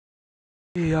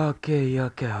Okay.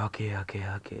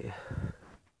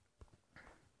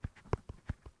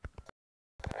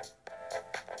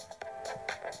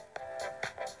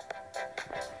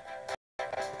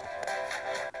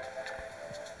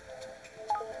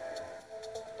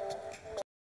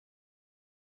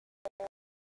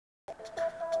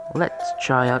 Let's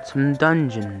try out some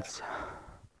dungeons.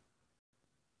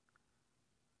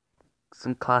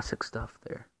 Some classic stuff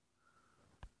there.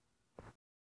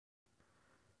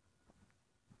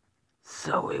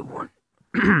 So we won't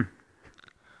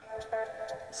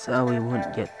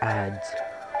get ads.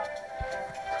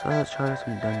 So let's try out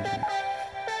some dungeons.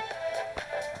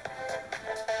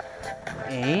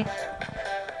 Eh?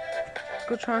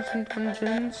 Go try some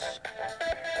dungeons.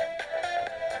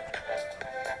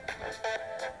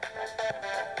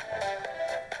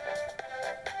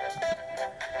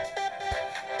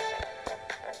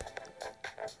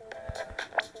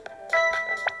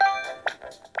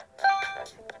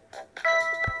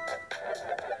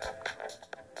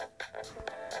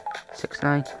 Six,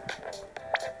 9.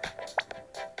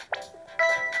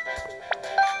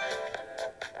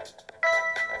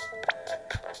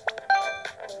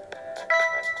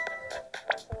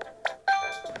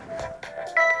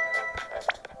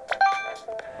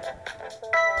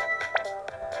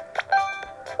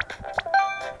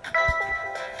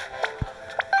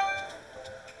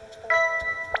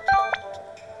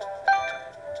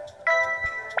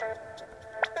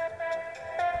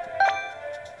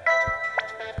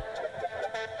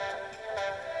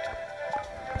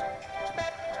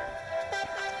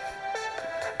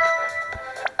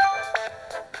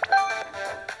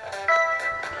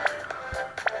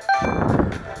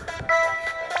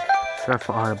 Sorry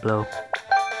for auto blow.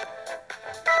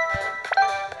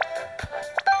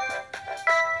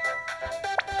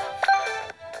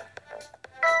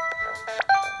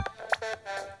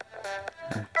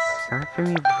 Sorry for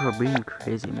me for being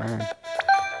crazy, man.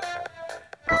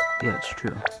 But yeah, it's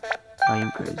true. I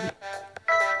am crazy.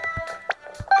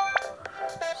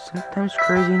 Sometimes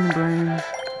crazy in the brain.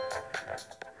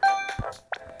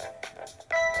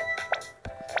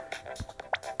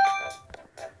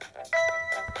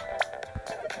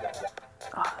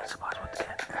 Oh, that's impossible to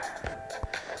get.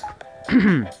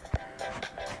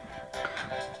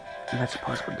 That's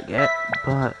impossible to get,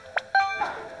 but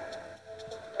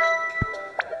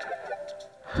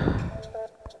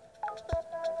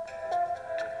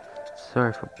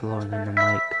sorry for blowing in the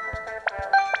mic.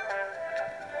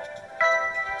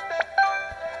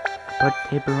 I put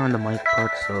tape around the mic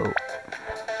part so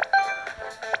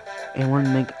it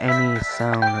wouldn't make any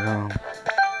sound at all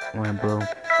when I blow.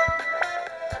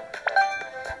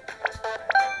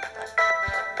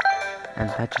 And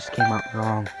that just came out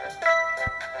wrong.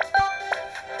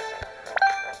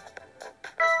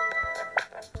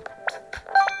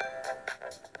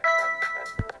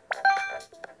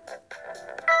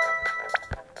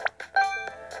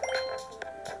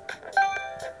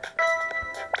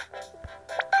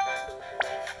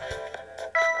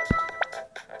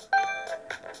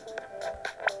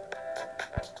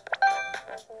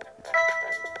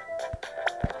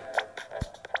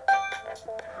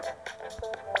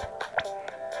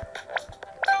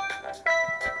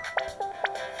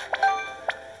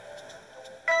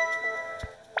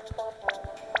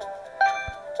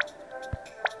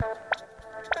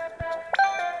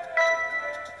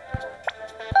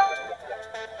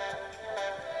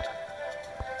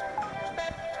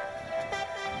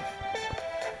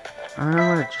 I don't know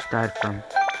where it just died from.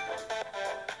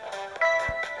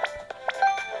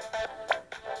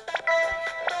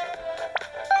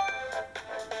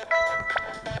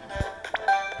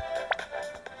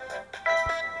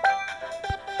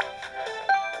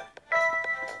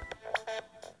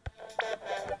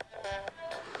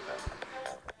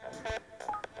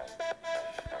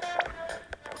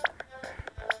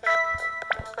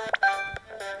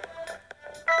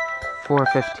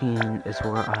 .415 is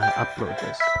where I upload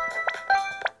this.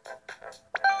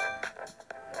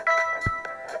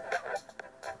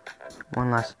 One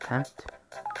last attempt.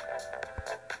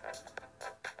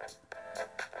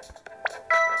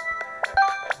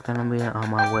 Then I'll be on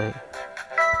my way.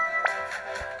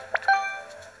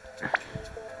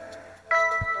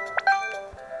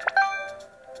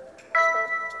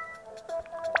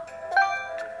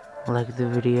 Like the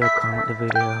video, comment the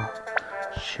video,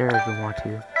 share if you want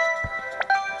to.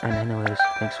 And anyways,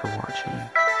 thanks for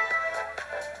watching.